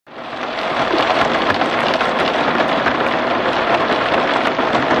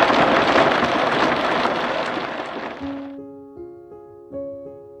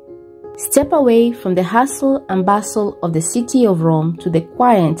Step away from the hustle and bustle of the city of Rome to the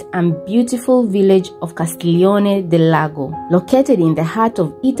quiet and beautiful village of Castiglione del Lago, located in the heart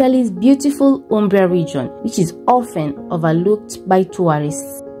of Italy's beautiful Umbria region, which is often overlooked by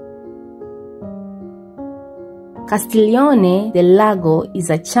tourists. Castiglione del Lago is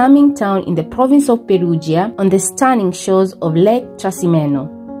a charming town in the province of Perugia on the stunning shores of Lake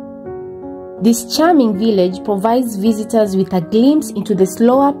Trasimeno. This charming village provides visitors with a glimpse into the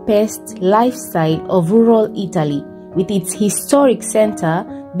slower-paced lifestyle of rural Italy, with its historic center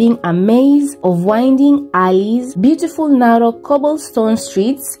being a maze of winding alleys, beautiful narrow cobblestone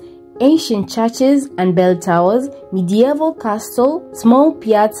streets, ancient churches and bell towers, medieval castle, small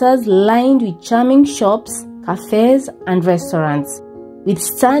piazzas lined with charming shops, cafes and restaurants, with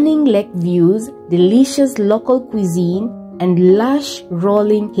stunning lake views, delicious local cuisine, and lush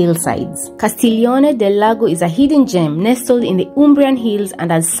rolling hillsides. Castiglione del Lago is a hidden gem nestled in the Umbrian hills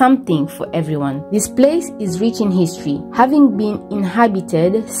and has something for everyone. This place is rich in history, having been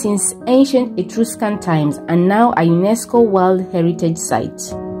inhabited since ancient Etruscan times and now a UNESCO World Heritage Site.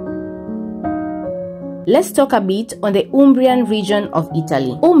 Let's talk a bit on the Umbrian region of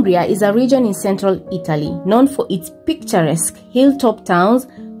Italy. Umbria is a region in central Italy, known for its picturesque hilltop towns,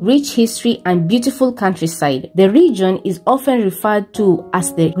 rich history and beautiful countryside. The region is often referred to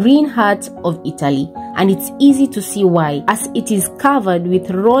as the Green Heart of Italy, and it's easy to see why, as it is covered with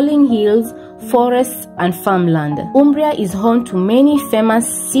rolling hills, forests and farmland. Umbria is home to many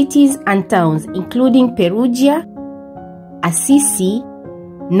famous cities and towns, including Perugia, Assisi,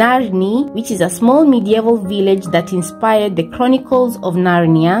 Narni, which is a small medieval village that inspired the Chronicles of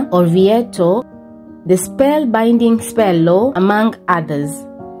Narnia, Orvieto, the spellbinding Spello, among others,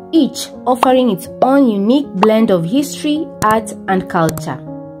 each offering its own unique blend of history, art, and culture.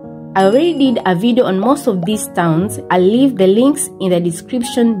 I already did a video on most of these towns. I'll leave the links in the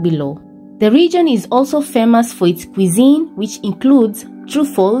description below. The region is also famous for its cuisine, which includes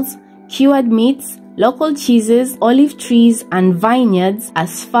truffles, cured meats, local cheeses, olive trees and vineyards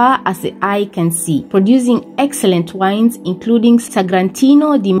as far as the eye can see, producing excellent wines including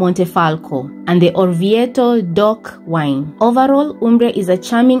Sagrantino di Montefalco and the Orvieto DOC wine. Overall, Umbria is a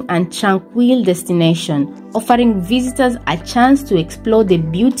charming and tranquil destination, offering visitors a chance to explore the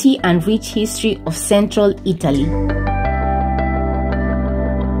beauty and rich history of central Italy.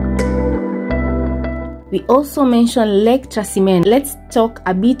 We also mentioned Lake Trasimeno. Let's talk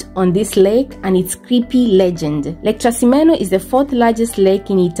a bit on this lake and its creepy legend. Lake Trasimeno is the 4th largest lake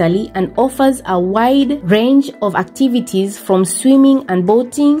in Italy and offers a wide range of activities from swimming and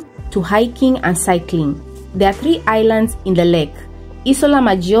boating to hiking and cycling. There are 3 islands in the lake: Isola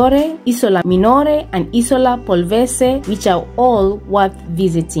Maggiore, Isola Minore and Isola Polvese, which are all worth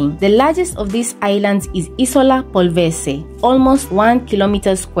visiting. The largest of these islands is Isola Polvese, almost 1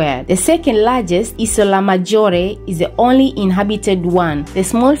 kilometer square. The second largest, Isola Maggiore, is the only inhabited one. The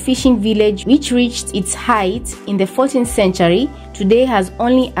small fishing village, which reached its height in the 14th century, today has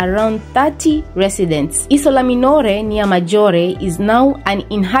only around 30 residents. Isola Minore near Maggiore is now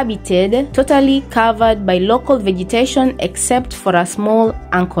uninhabited, totally covered by local vegetation except for a small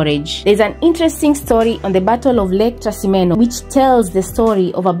anchorage. There's an interesting story on the Battle of Lake Trasimeno, which tells the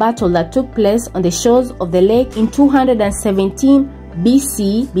story of a battle that took place on the shores of the lake in 217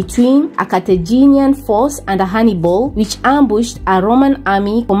 BC between a Carthaginian force and a Hannibal, which ambushed a Roman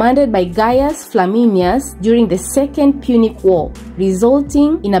army commanded by Gaius Flaminius during the Second Punic War,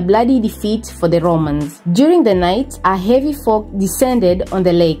 resulting in a bloody defeat for the Romans. During the night, a heavy fog descended on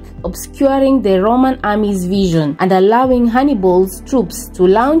the lake, obscuring the Roman army's vision and allowing Hannibal's troops to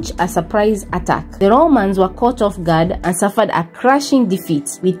launch a surprise attack. The Romans were caught off guard and suffered a crushing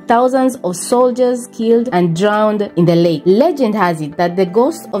defeat, with thousands of soldiers killed and drowned in the lake. Legend has it that the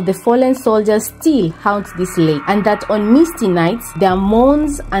ghosts of the fallen soldiers still haunt this lake, and that on misty nights their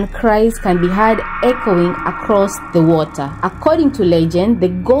moans and cries can be heard echoing across the water. According to legend, the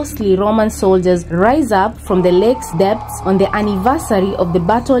ghostly Roman soldiers rise up from the lake's depths on the anniversary of the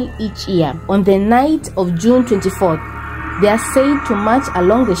battle each year. On the night of June 24th, they are said to march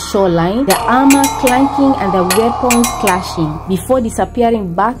along the shoreline, their armor clanking and their weapons clashing, before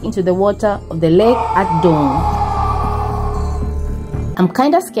disappearing back into the water of the lake at dawn. I'm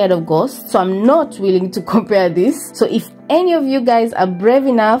kinda scared of ghosts, so I'm not willing to compare this. So if any of you guys are brave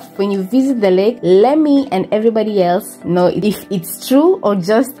enough when you visit the lake, let me and everybody else know if it's true or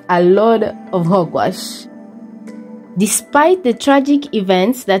just a load of hogwash. Despite the tragic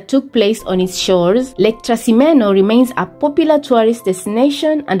events that took place on its shores, Lake Trasimeno remains a popular tourist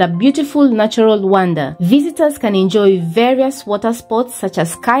destination and a beautiful natural wonder. Visitors can enjoy various water sports such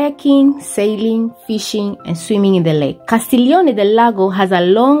as kayaking, sailing, fishing, and swimming in the lake. Castiglione del Lago has a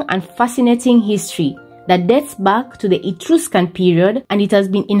long and fascinating history that dates back to the Etruscan period, and it has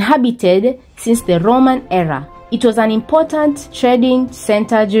been inhabited since the Roman era. It was an important trading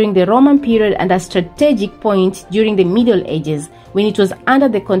center during the Roman period and a strategic point during the Middle Ages, when it was under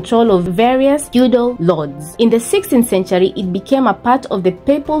the control of various feudal lords. In the 16th century, it became a part of the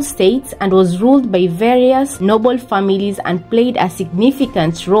Papal States and was ruled by various noble families and played a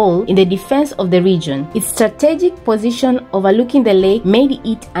significant role in the defense of the region. Its strategic position overlooking the lake made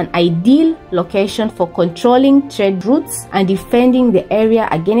it an ideal location for controlling trade routes and defending the area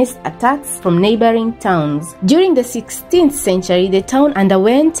against attacks from neighboring towns. During the 16th century, the town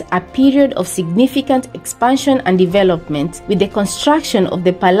underwent a period of significant expansion and development, with the construction of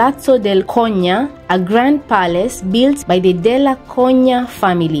the Palazzo del Cogna, a grand palace built by the Della Cogna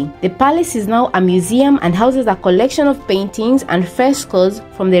family. The palace is now a museum and houses a collection of paintings and frescoes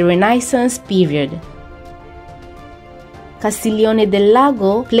from the Renaissance period. Castiglione del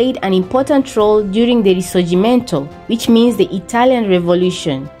Lago played an important role during the Risorgimento, which means the Italian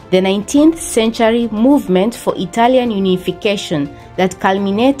Revolution, the 19th century movement for Italian unification that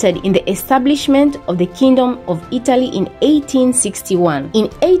culminated in the establishment of the Kingdom of Italy in 1861. In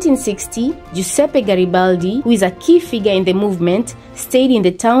 1860, Giuseppe Garibaldi, who is a key figure in the movement, stayed in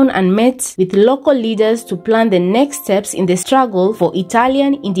the town and met with local leaders to plan the next steps in the struggle for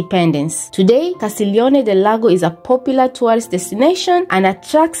Italian independence. Today, Castiglione del Lago is a popular tourist destination and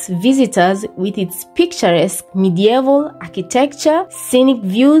attracts visitors with its picturesque medieval architecture, scenic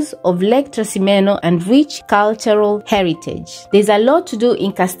views of Lake Trasimeno, and rich cultural heritage. There's a lot to do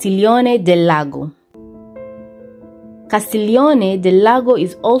in Castiglione del Lago. Castiglione del Lago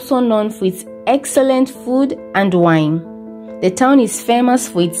is also known for its excellent food and wine. The town is famous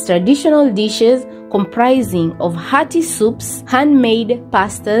for its traditional dishes comprising of hearty soups, handmade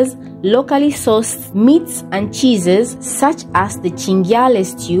pastas, locally sourced meats and cheeses such as the cinghiale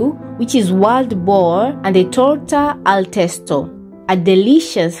stew, which is wild boar, and the torta al testo, a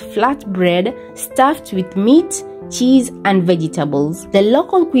delicious flatbread stuffed with meat, cheese, and vegetables. The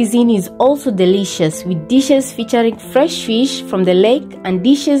local cuisine is also delicious, with dishes featuring fresh fish from the lake and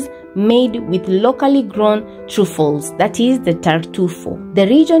dishes made with locally grown truffles, that is the tartufo. The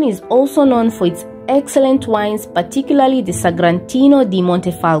region is also known for its excellent wines, particularly the Sagrantino di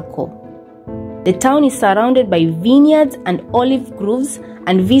Montefalco. The town is surrounded by vineyards and olive groves,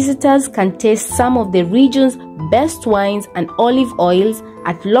 and visitors can taste some of the region's best wines and olive oils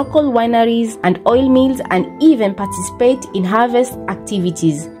at local wineries and oil mills, and even participate in harvest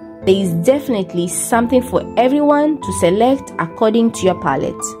activities. There is definitely something for everyone to select according to your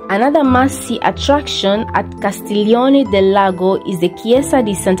palate. Another must-see attraction at Castiglione del Lago is the Chiesa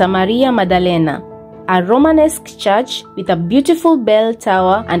S.M Maddalena, a Romanesque church with a beautiful bell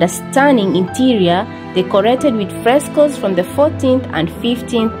tower and a stunning interior decorated with frescoes from the 14th and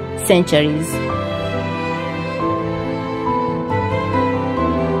 15th centuries.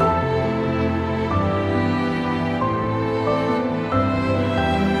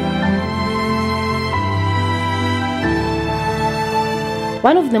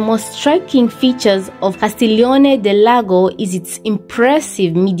 One of the most striking features of Castiglione del Lago is its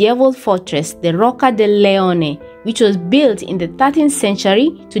impressive medieval fortress, the Rocca del Leone, which was built in the 13th century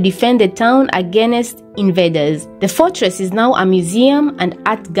to defend the town against invaders. The fortress is now a museum and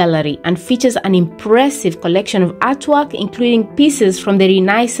art gallery and features an impressive collection of artwork, including pieces from the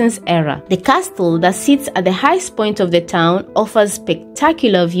Renaissance era. The castle that sits at the highest point of the town offers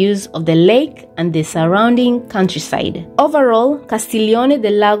spectacular views of the lake and the surrounding countryside. Overall, Castiglione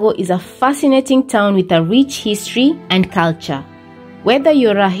del Lago is a fascinating town with a rich history and culture. Whether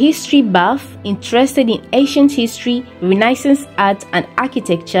you're a history buff interested in ancient history, Renaissance art and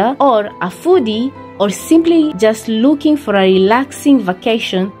architecture, or a foodie, or simply just looking for a relaxing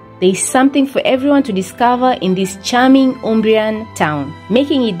vacation, there is something for everyone to discover in this charming Umbrian town,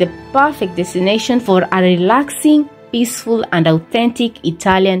 making it the perfect destination for a relaxing, peaceful, and authentic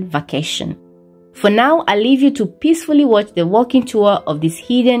Italian vacation. For now, I'll leave you to peacefully watch the walking tour of this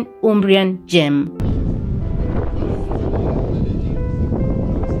hidden Umbrian gem.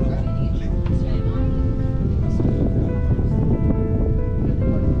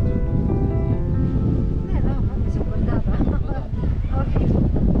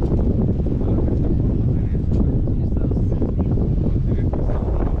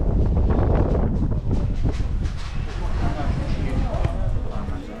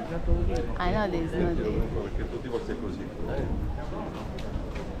 I know there's no there. perché tutti vostri è così.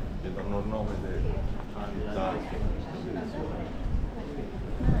 Che danno il nome del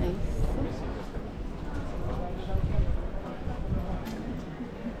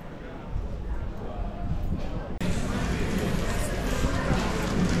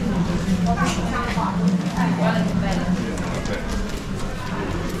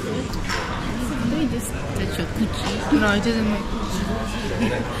That's your coochie. No, it doesn't make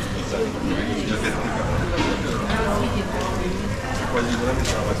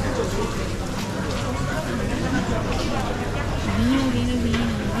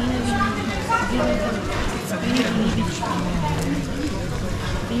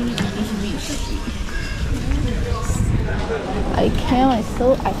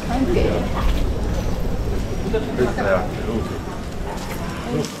I can't get it.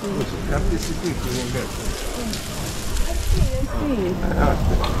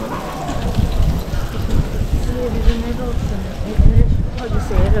 How do you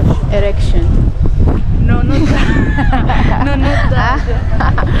say erection? No, not that. No, not that.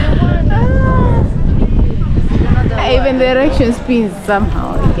 Even the erection spins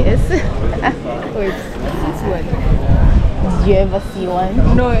somehow, I guess. Wait, this one. Did you ever see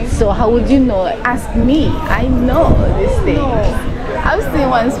one? No. So how would you know? Ask me. I know this thing. No. I've seen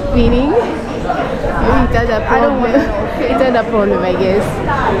one spinning. Maybe it had a problem. I don't want to know. It had a problem, I guess.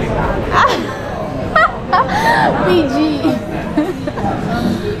 PG.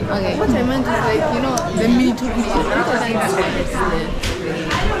 Okay. What I meant is like, you know, the meat of it.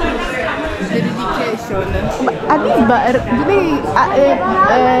 The dedication. At least, do they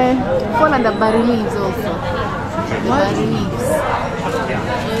fall under barley leaves also? The barley leaves.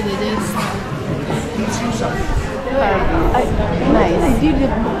 So they just... Nice. They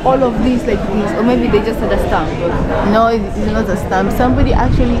did all of this like this, or maybe they just had a stamp. No, it's not a stamp. Somebody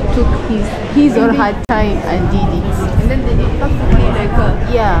actually took his or her time and did it. And then they did practically like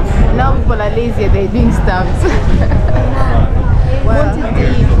Yeah. Now people are lazy. They're doing stamps. well,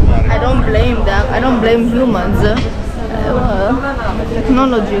 I don't blame them. I don't blame humans. Well,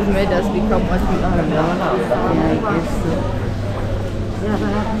 Technology has made us become what we are now. yeah, I guess so.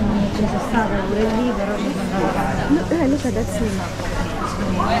 Look at that scene.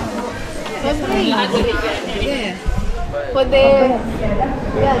 For the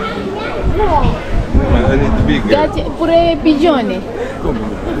pure pigeone.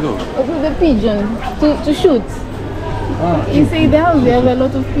 For the pigeon to shoot. Inside the house they have a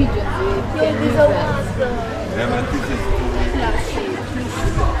lot of pigeons. Yeah, these are ones.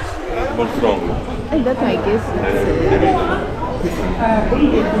 more strong. And that I guess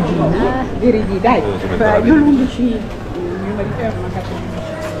Vedi, dai, io l'11, mio marito è una caccia.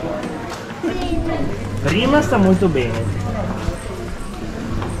 Prima sta molto bene.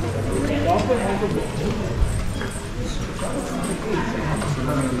 Dopo è molto bene.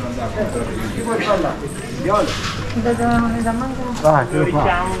 Chi vuoi parlare? Viola? Da manco. Vai, che lo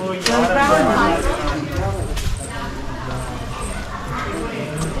fa?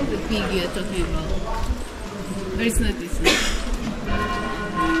 The pig you're talking about. Or it's not this one.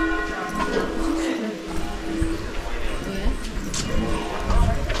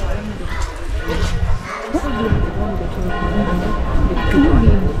 Can you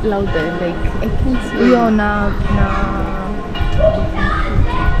be louder? Like I can't see. Yo, now.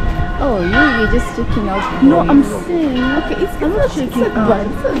 Oh, you're just checking out. No, I'm saying. Okay, it's I'm not shaking it's not bad.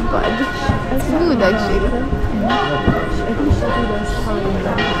 It's not bad. It's good actually. I think she did us following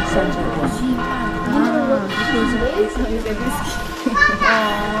that surgery. Because it's a whiskey.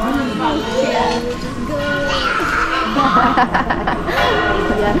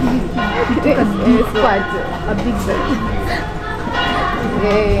 Yeah, squat. A big bed.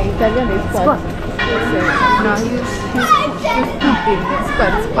 Italian is squat. No, he's pooping.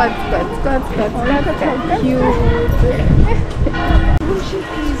 Squat. Cute.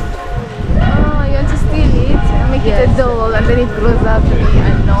 Oh, you want to steal it? Make it a doll and then it grows up to be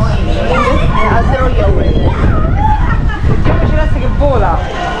annoying. I'll throw you away. C'è la che vola!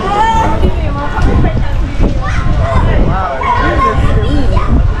 Wow.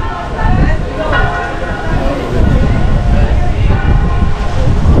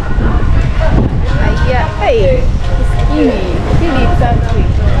 Yeah, hey, skinny. He needs something.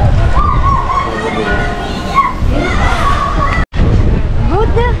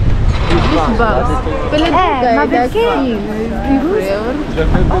 Good? Goosebumps. Ma perché?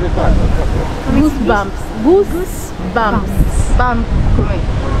 Goosebumps. Bump. Come?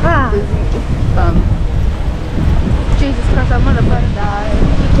 Ah. Bump. Jesus Christ, I'm gonna die.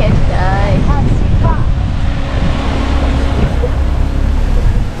 He can't die.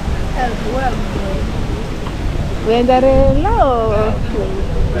 Vuoi andare là o...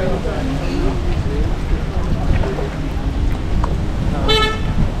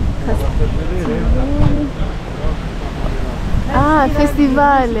 Ah,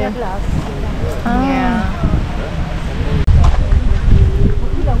 festivale. Ah.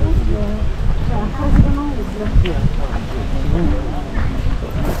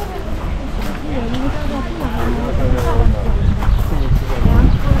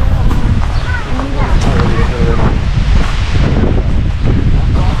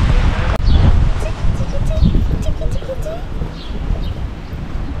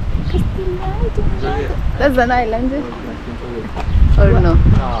 That's an island? Or no?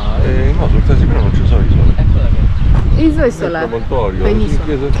 No, sul Trasimeno non ci sono isole. Isola. Promontorio.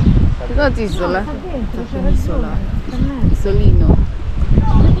 Penisola. Not isola. Penisola. Isolino.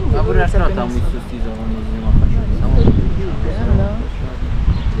 Ma pure la strada mi sostituito quando siamo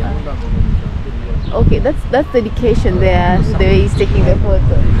a Okay, that's the dedication there. The way he's taking the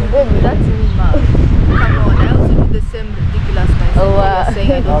photo. That's me, ma. Come on, I also do the same ridiculous thing. Oh wow.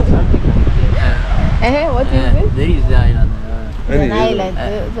 Saying I don't want people here. What is it? There is the island. An island.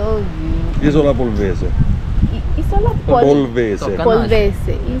 So, Isola Polvese. Isola Polvese.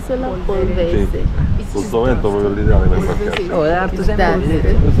 Polvese. Isola Polvese. Questo vento è proprio l'ideale per imbarcarsi. Oh, è arte sempre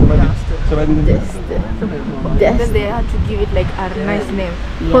vedere. Se la dite Then they had to give it like a nice name.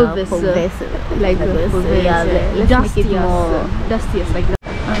 Polvese. Like Polvese. Yeah, let's make it more Dustiest, like that.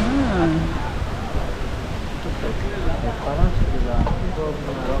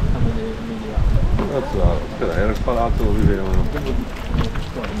 Aspetta, era il palazzo dove vivevano.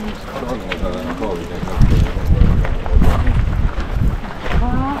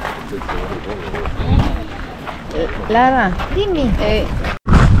 Lara, dimmi.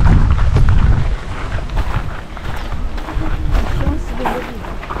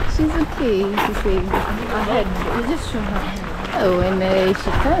 She's okay, she said. Ahead. You just show her. Oh, when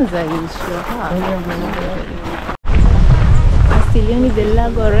she comes, I will show her. Castiglione del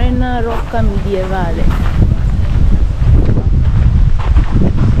Lago, arena rocca medievale.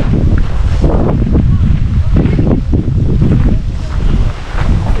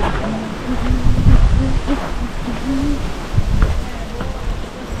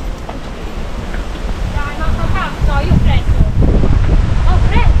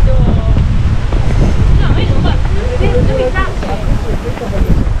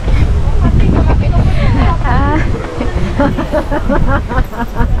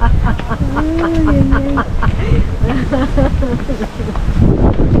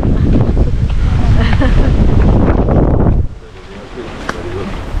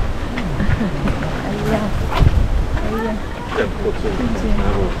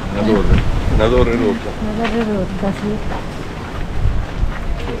 Una torre rotta. Una torre rotta, sì.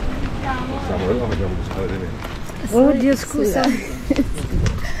 Siamo là, facciamo scale di me. Oddio, scusa.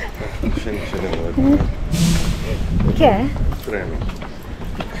 Scendiamo. Che è? Treno.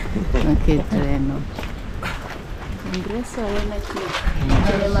 Ma che treno? Ingresso arena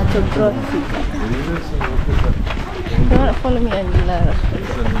cinematografica. Follow me and Lara.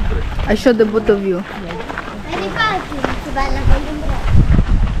 I show the both of you.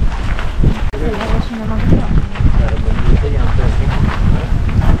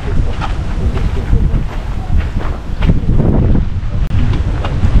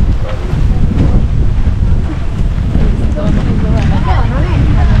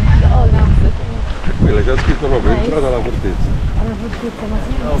 Quella c'è scritto proprio entrata alla fortezza. Alla fortezza, ma se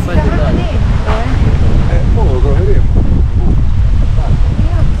No, fai dentro. Poi lo troveremo.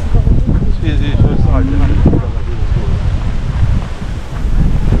 Sì, sono stati.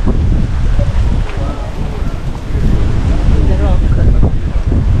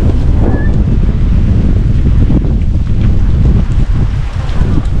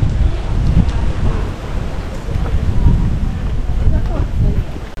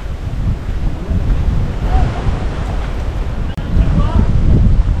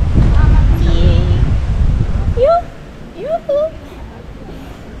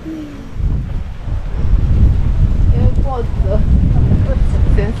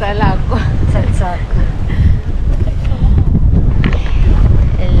 Senza l'acqua. Senza acqua.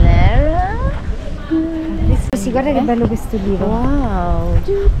 E Lara? Sì, guarda che bello questo libro. Wow.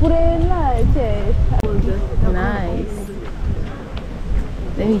 Pure là c'è. Nice.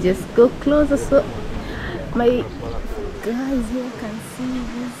 Let me just go closer so my guys here can see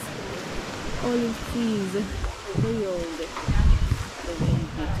this olive trees. Very old. Very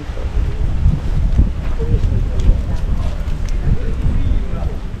beautiful.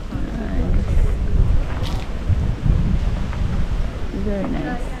 Very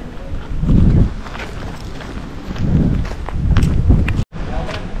nice.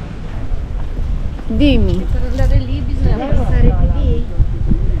 Dimmi. Per andare lì bisogna fare pipì.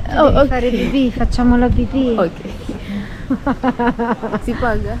 Oh, ok. Fare pipì, facciamo la pipì. Ok. Si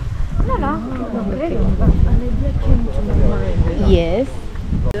paga? No, non credo. Alle 10 Yes.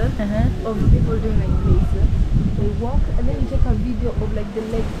 of people doing like this. They walk and then you take a video of like the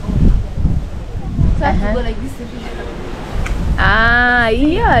leg on. So I have to go like this. Ah,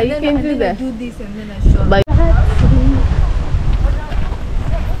 yeah, you Then can I do that. do this and then I show. But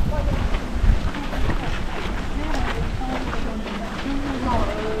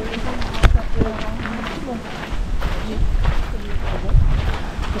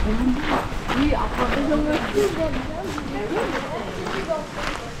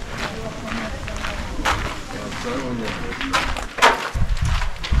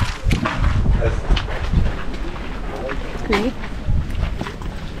qui.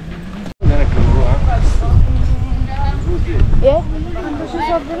 Yeah?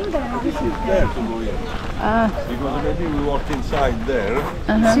 Ah, Because maybe we walk inside there.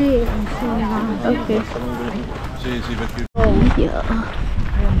 Sì, ok. Sì, sì, perché Yeah.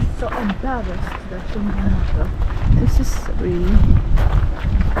 I'm so embarrassed that I'm This is really.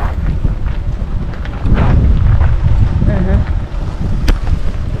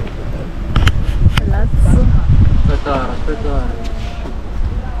 Palazzo. Aspettare.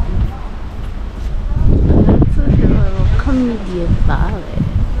 Palazzo della Rocca medievale.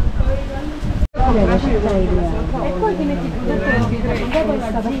 La città ideale. E poi ti metti dopo è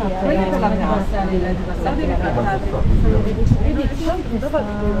stata fatta la piazza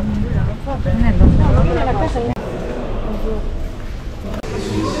la casa.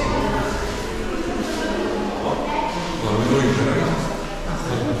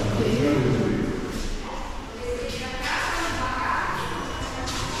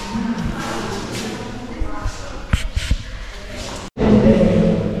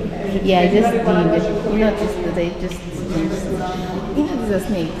 Yeah, I just did. You noticed that I just changed. You know these are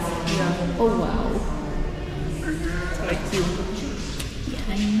snakes. Yeah. Oh wow. like you. Yeah,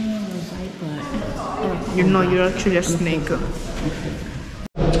 I know, viper. You know you're actually a snake.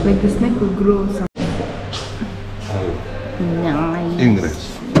 Like the snake will grow some. Nice. ingresso.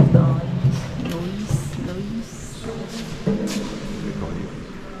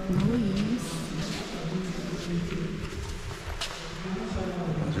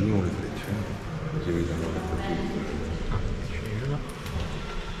 Aggiungiamo le frecce, così vediamo che sta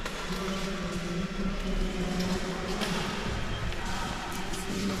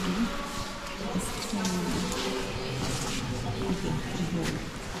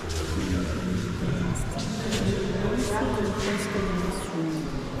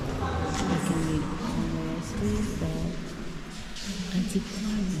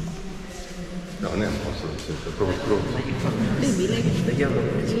no, non è un posto, è proprio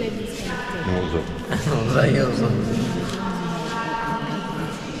non lo so. Non lo sai, io lo so.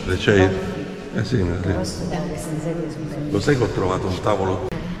 Le chair? Eh sì, lo sai che ho trovato un tavolo?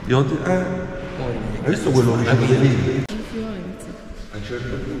 Io hai visto quello vicino dei libri? A un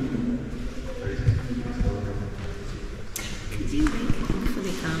certo punto. Before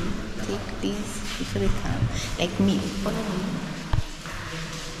they come, take these before they come. Like me. Follow me.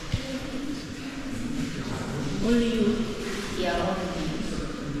 Only you. Yeah, only you.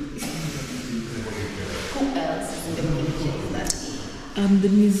 Who else is in the picture? The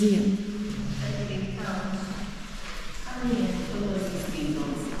museum.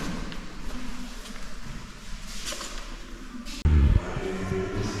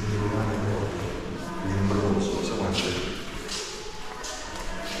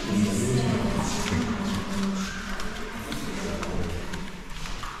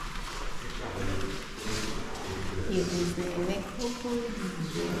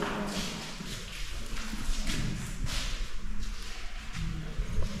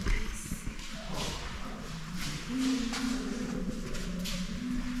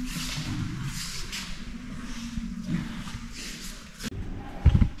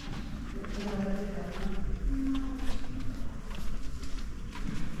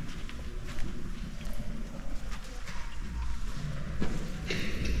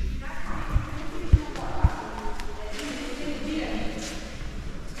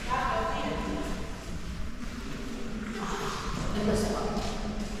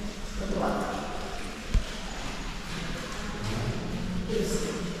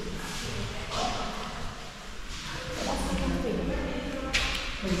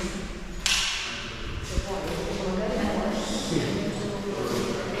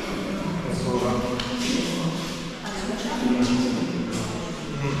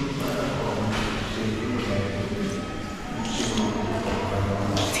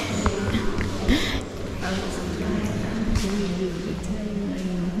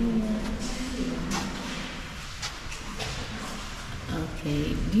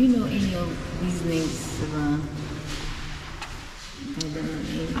 you know any of these names? I don't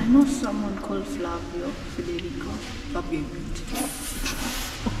know. I know someone called Federico. Fabio.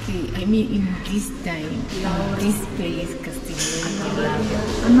 Okay, I mean in this time, this place, Castiglione del Lago.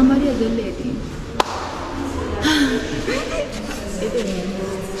 Anna Maria Delletti.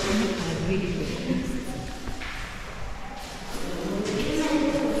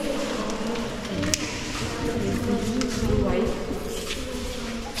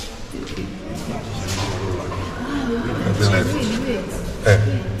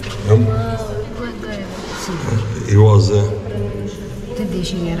 It was Te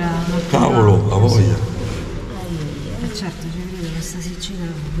dici che era una cavolo, la voglia. certo, ci credo, questa Sicilia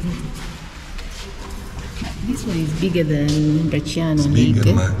era brutta. This one is bigger than Umbrian Bigger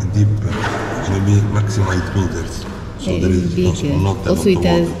Lake. and deep, maybe maximum 8 meters. So there is bigger. not a Also, lot it of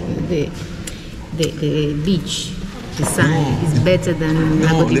has water. the beach. The sun is better than No,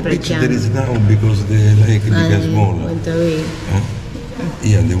 Lago di the beach there Bracciano. is now because the lake became smaller. Went away.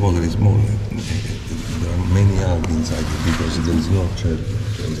 Yeah, the water is smaller. There are many algae inside because there is no cherry.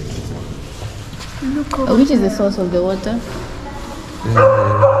 Oh, which is the source of the water?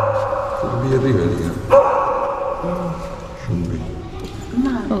 Could be a river here. Should be.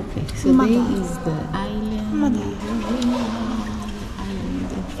 Okay, so there is the island.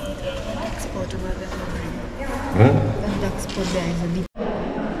 Export over the Huh? and export there is a deep.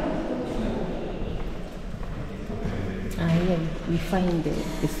 Here we find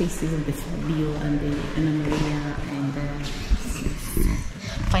the faces of the Fabio and the Anna Maria, and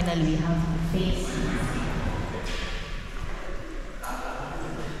finally we have the face.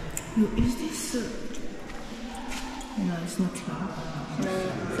 Is this? No, it's not here. No,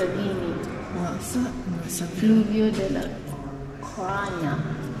 Savini. No, it's a Fluvio della Corna.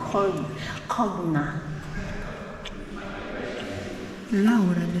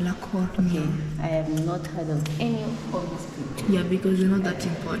 Laura della Cornia. I have not heard of any of these people. Yeah, because they're not that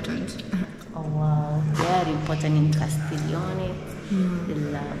important. Oh wow, they are important in Castiglione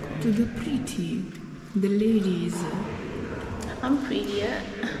del Lago. They're pretty. The ladies. I'm prettier.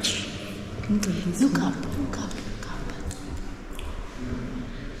 Look at this. Look up, look up, look up.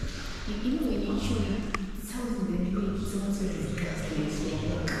 Even when you show it, it sounds very it sounds very disgusting.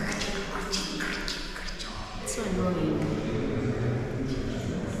 It's so annoying.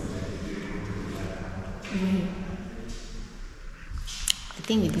 The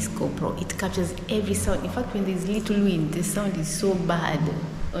thing with this GoPro, it captures every sound. In fact, when there's little wind, the sound is so bad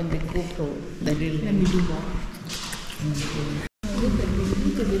on the GoPro that really. Let me do more.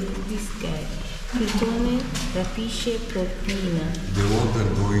 Look at this guy. Cretone rapisce propina. The water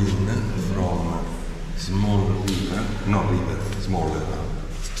going from small river, no river, smaller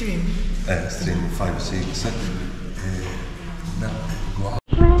Stream. stream 5, 6. Now go out.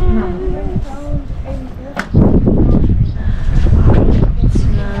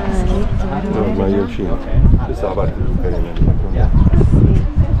 No, ma io ci questa è la parte più carina.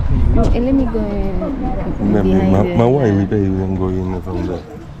 And let me go behind Ma why we pay when go in from there?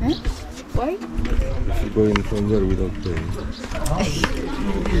 Why? If you go in from there without paying.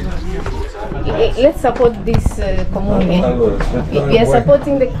 Let's support this comune. We are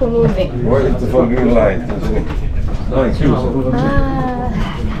supporting the comune. Wait for green light. No, excuse.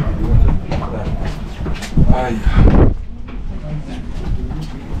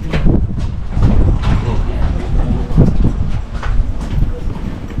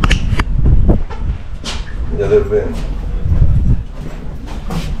 Del vento.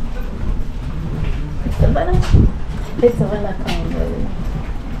 Let's Savannah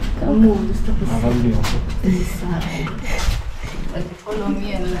come move this stuff is sad. Like follow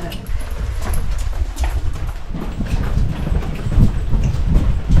me and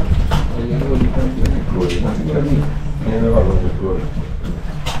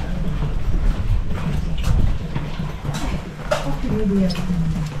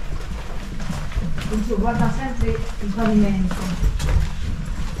Guarda sempre il pavimento.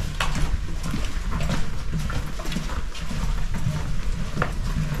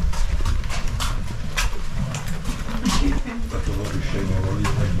 Faccio proprio scegliere lì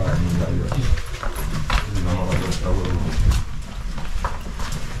nel bagno, quindi non ho la testa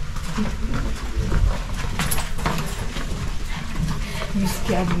you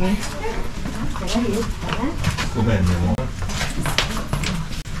scared me. com'è, no?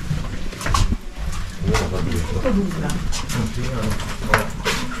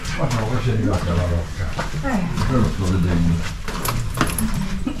 Ma no, poi c'è arrivata la rocca. Però lo sto vedendo.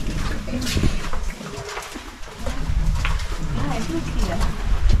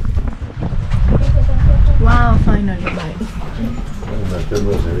 Wow, finally, bye.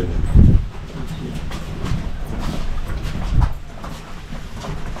 lanternose, vedi?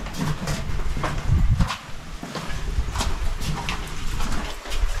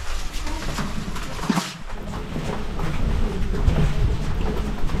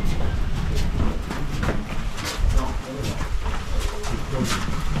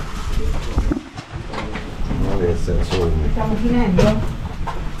 Stiamo finendo?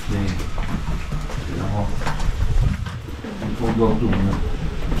 Sì. Vediamo. Un po' d'autunno.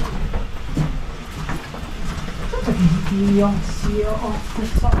 Io sì, ho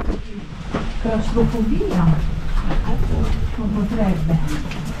questa claustrofobia. Non potrebbe.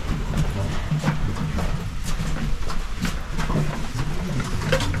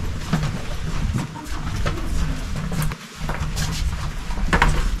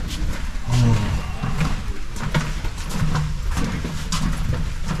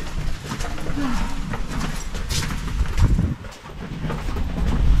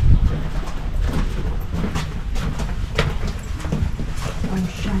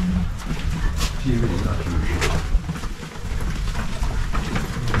 Sì, vedi,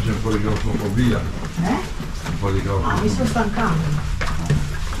 c'è un po' di claustrofobia. Un po' di claustrofobia. Ah, mi sto stancando.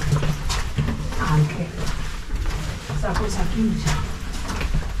 Anche. Questa cosa chiusa.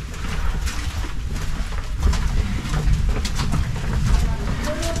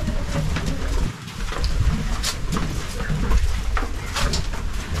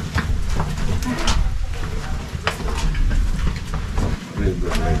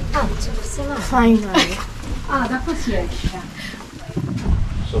 Finally. Ah, da qua si esce.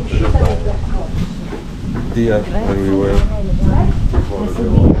 Sotto c'è il Dia everywhere.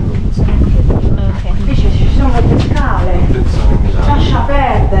 Invece ci sono le scale. Lascia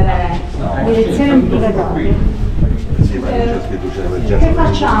perdere. Direzione obbligatoria. Sì, ma c'è scritto c'è emergenza. Che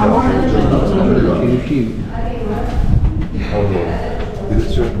facciamo? Allora,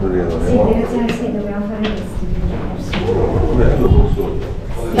 direzione obbligatoria. Direzione sì, dobbiamo fare questo. Bello, posso.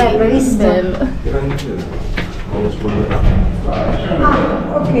 Bello, hai visto? Non lo spoglierà.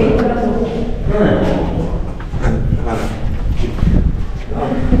 Ah, ok. Guarda.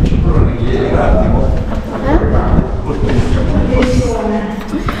 Un attimo.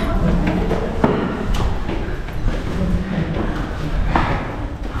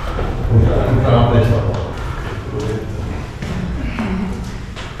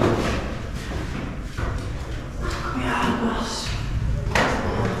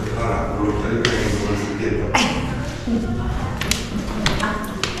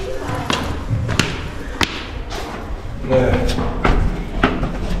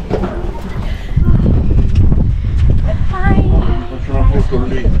 Faccio una foto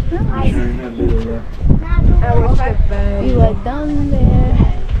lì, vicino in Nell'Umbria. We were down there.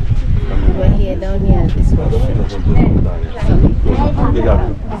 We were here, down here at this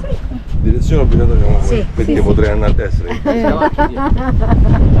Spiegato. Direzione obbligatoria, perché potrei andare a destra.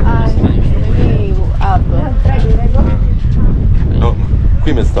 No,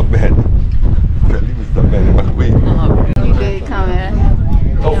 qui mi sta bene. Cioè lì mi sta bene, ma qui.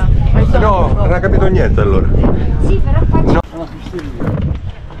 Oh, no, non ha capito niente allora. Sì, però faccio. No.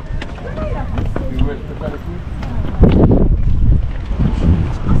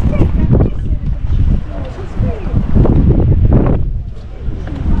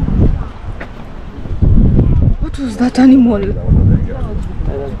 What was that animal?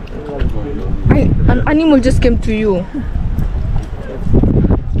 An animal just came to you.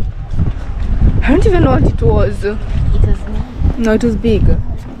 I don't even know what it was. No, it was big.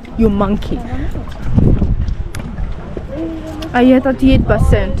 You monkey. I had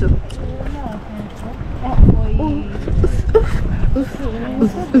 38%.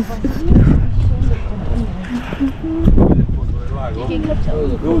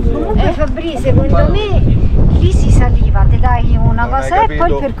 Fabri, secondo me lì si saliva, ti dai una cosa e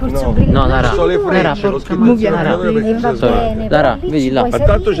poi il percorso obbligatorio. No, Lara, Sono le Lara, frecce, lo scritto Muovia, obbligatorio Va perché bene, Lara, però lì vedi ci là. puoi Ma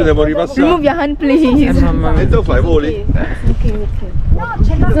tanto ci devo salire. ripassare. Remove your hand, please. Mamma E mia. dove fai? Voli? No,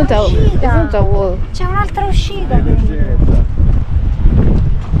 c'è un'altra It's not a uscita. wall. C'è un'altra uscita.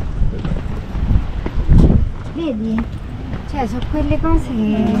 Vedi? Cioè, sono quelle cose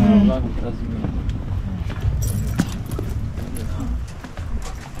che...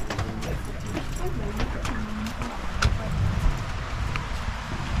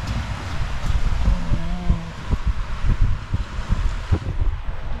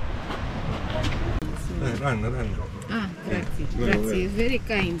 Run. Ah, grazie. Grazie, very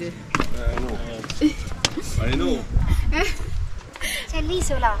kind. I know. C'è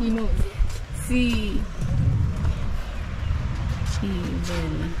l'isola. He knows. Sì. Sì,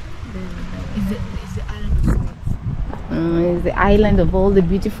 bella. Bella. Is the island of It's the island of all the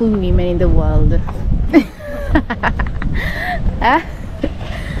beautiful women in the world.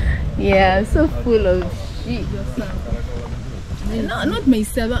 Yeah, so full of shit. No, not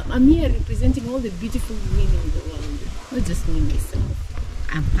myself. I'm here representing all the beautiful women in the world. Not just me, myself.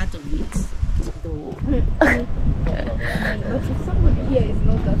 I'm part of it. Though. But if somebody here is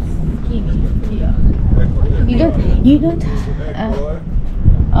not that skinny, yeah. You don't.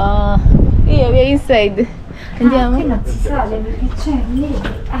 Yeah, we're inside. Andiamo. Qui non si sale perché c'è lì.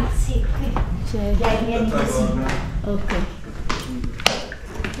 Ah sì, qui. C'è. Vieni così. Ok.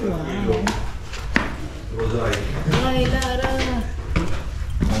 Wow. Lo sai. Vai Lara.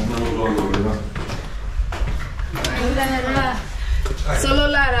 Vai Lara. Solo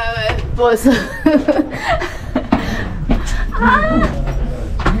Lara posso.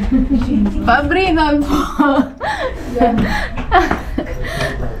 Fabrino un po'.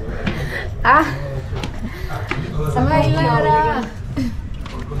 Ah. Vai Lara.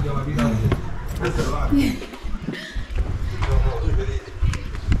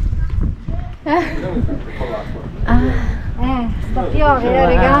 Sta piove,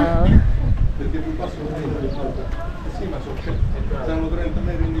 raga. Perché più basso non è. Sì, ma sono 30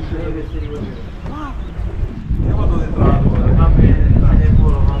 metri in discesa. Io vado dentro. Va bene, è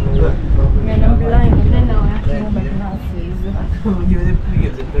buono, va bene. Non blind, no, è anche un bel nazis. Voglio vedere più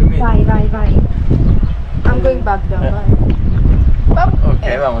se per me. Vai, vai, vai. I'm going back down, vai.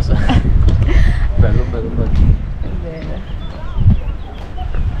 Ok, vamos. Bello, bello, bello. Bene.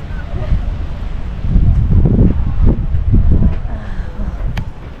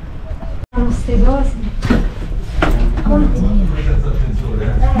 Queste cose.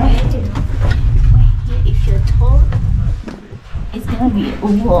 If you're tall, it's gonna be a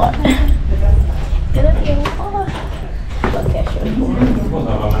war. It's gonna be a war. Ok,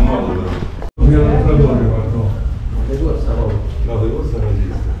 Cosa va a modo però? Dobbiamo un tratore guarda. Le corsa proprio. No, di questo non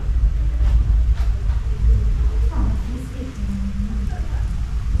esiste.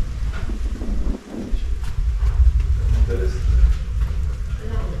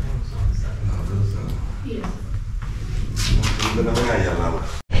 Della medaglia all'aula.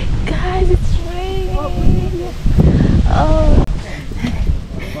 guys, it's raining. Oh.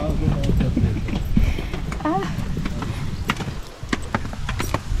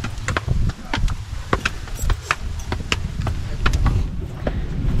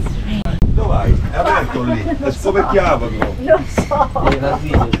 Dove vai? È aperto lì, è scoperchiato. Lo so. La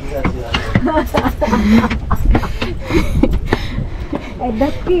figlia, E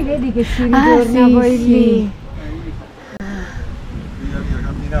da qui vedi che si ritorna poi lì. Via via,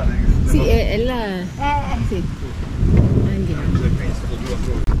 camminate. Sì, è là. Sì. Andiamo.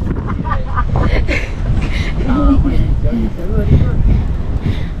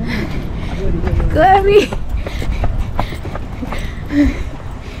 Corri!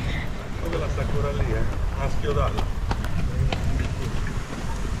 Quella sta ancora lì, ha schiodato.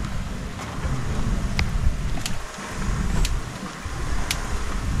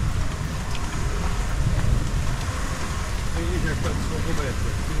 Lì c'è il pezzo coperto,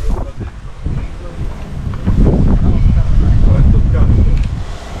 è toccato.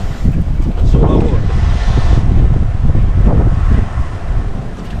 Solo la porta.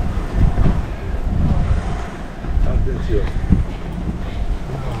 Attenzione.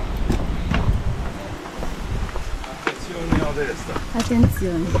 Attenzione alla testa.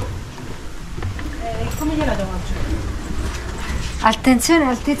 Attenzione. Come gliela devo mangiare? Attenzione,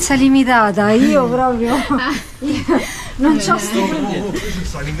 altezza limitata, io proprio. Io non c'ho sto problema. Questo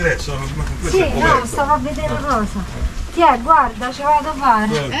sta l'ingresso, ma con questo Sì, è coperto. no, stavo a vedere una cosa. Tiè, guarda, ce la vado a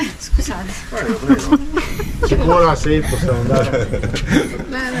fare. Scusate. Sicura sì, possiamo andare.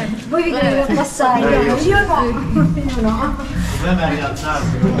 Voi vi dovete passare, io no. Io no. Problema è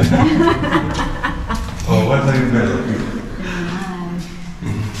rialzarsi. Oh, guarda che bello qui.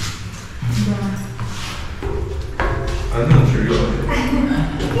 Ah, non ci ricordo.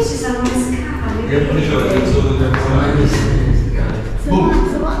 Qui ci sono le scale. Che poi c'è la canzone del boom.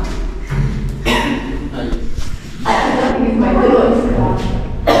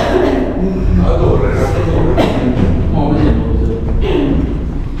 La torre, la torre.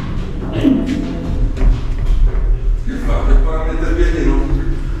 Che fa? Per far mettere piedi non...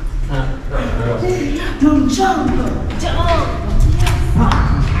 Non jump!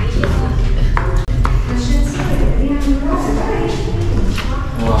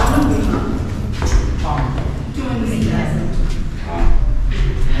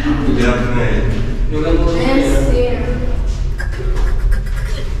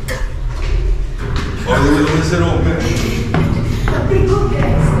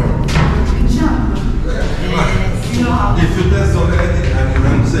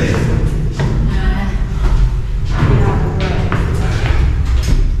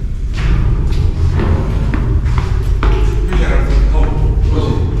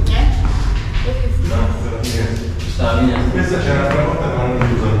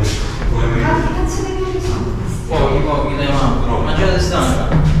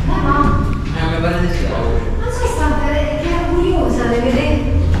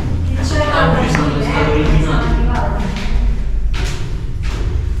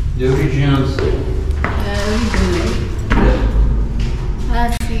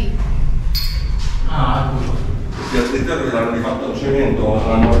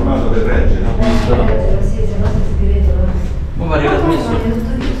 abbiamo armato del regge, no? Ma pare che ha smesso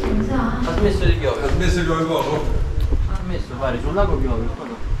di piovere. Ha smesso di piovere poco? Ha smesso, pare, sul lago piove, qua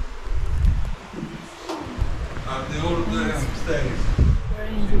no. Ah, the old stairs.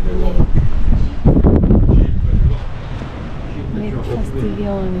 Lake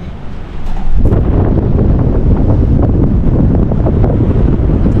Castiglione.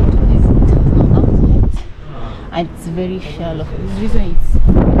 It's very shallow. The reason it's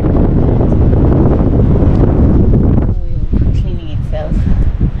cleaning itself.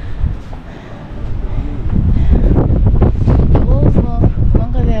 The walls are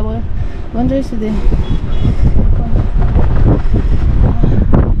longer there. Wonder is the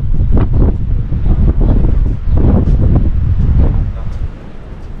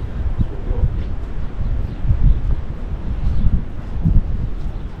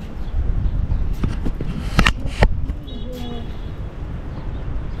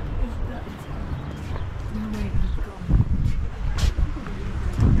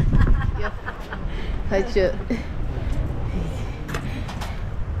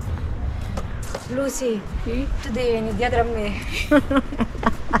Lucy, sì? Tu devi venire dietro a me.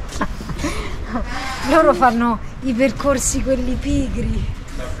 Loro fanno i percorsi quelli pigri.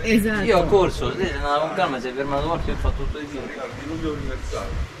 esatto. Io ho corso, lei se andava con calma, si è fermato qualche e ho fatto tutto di più. Diluvio universale.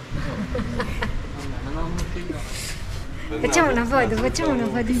 Facciamo una foto, facciamo una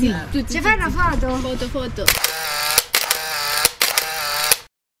foto. Sì, Ci fai una foto? Foto.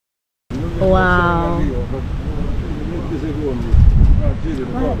 Wow. 20 secondi.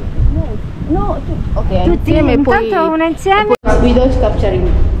 No, ok. Tutti intanto una insieme. Without capturing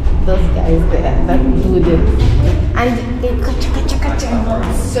those guys there that do this. And they catch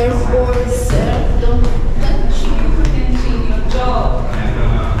surfboards, don't touch you, continue your job.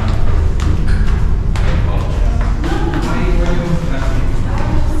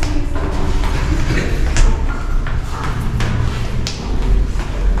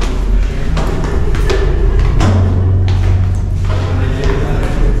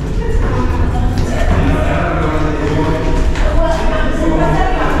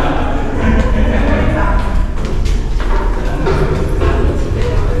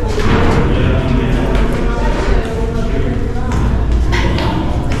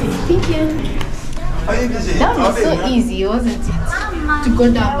 That was so easy, wasn't it? To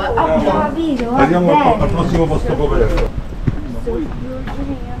go down, but up down. Arriviamo al prossimo posto coperto.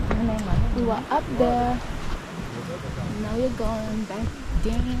 We were up there. Now we're going back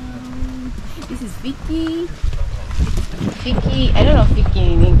down. This is Vicky. Vicky, I don't know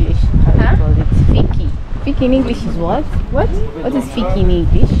Vicky in English. How do you call it? Vicky. Vicky in English is what? What? What is Vicky in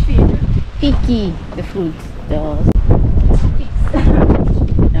English? Vicky, the fruit. The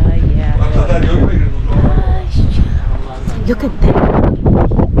Look at that.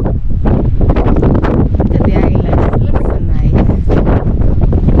 Look at the island. It looks so nice.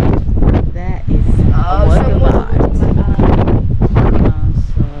 That is a work of art. Oh,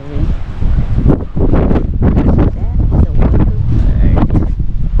 sorry. That is a work of art.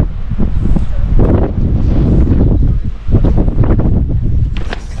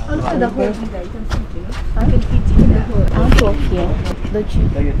 Also the whole villa, you can fit it. I can fit it in the whole. I want to walk here. Don't you?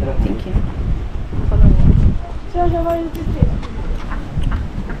 Thank you. Follow me.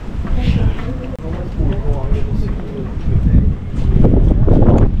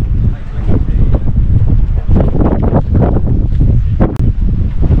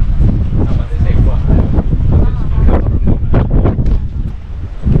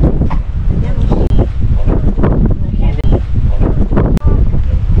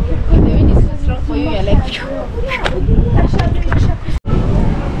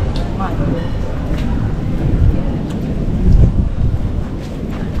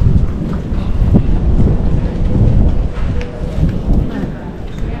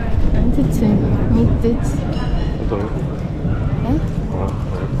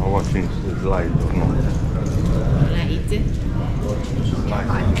 Watching the slide or not?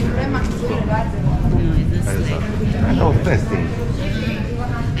 No, testing.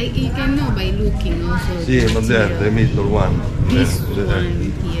 You can know by looking also. Sì, ma the middle one. This one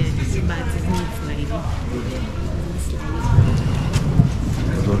here, but it's not sliding.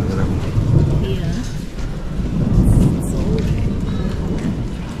 Yeah.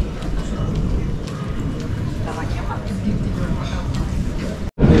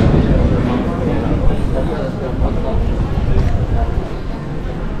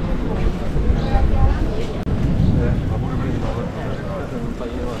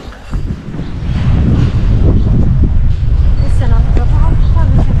 Questa è un'altra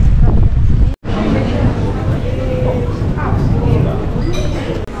porta.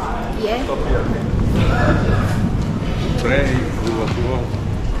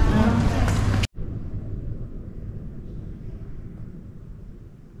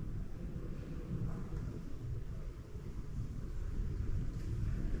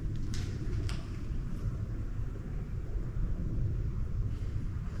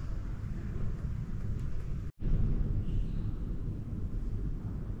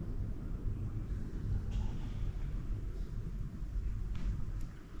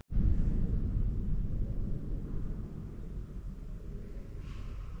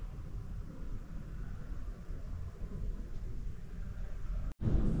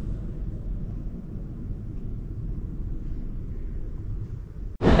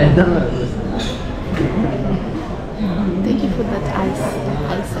 da allora questo. Thank you for that ice.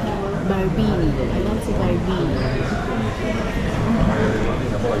 Barbini. I don't say barbini.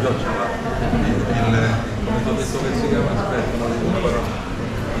 Poi la pioggia va. Questo che si chiama, aspetta, ma devo imparare.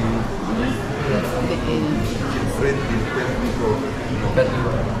 Il freddo, il termico, no.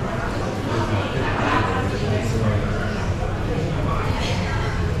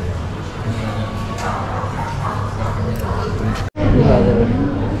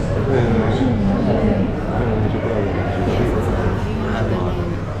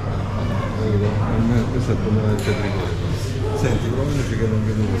 Questo è il problema del teatrico. Senti, probabilmente che non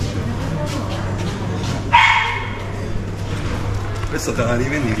vedo questo. Questa te la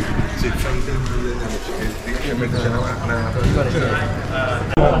rivendi se fai in tempo di mettere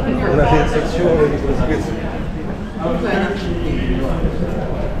una sensazione di freschezza.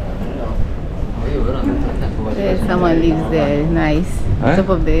 Someone lives there, nice. On top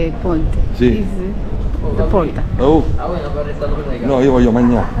of the pond. Sì. The porta. Oh. No, io voglio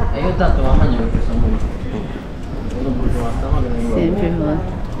mangiare. Io tanto ma mangio perché sono molto. Sempre hot.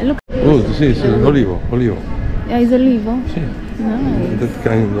 And look. Oh, sì, sì, olivo. Yeah, is olivo? Sì. Nice. That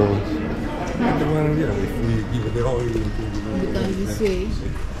kind of. Because this way.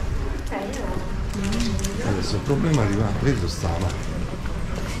 Adesso il problema arriva, vedo stava.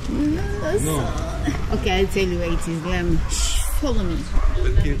 No. Okay, I'll tell you where it is. Follow me.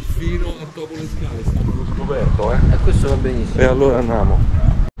 Perché fino a dopo le scale stanno scoperto, E questo va benissimo. E allora andiamo.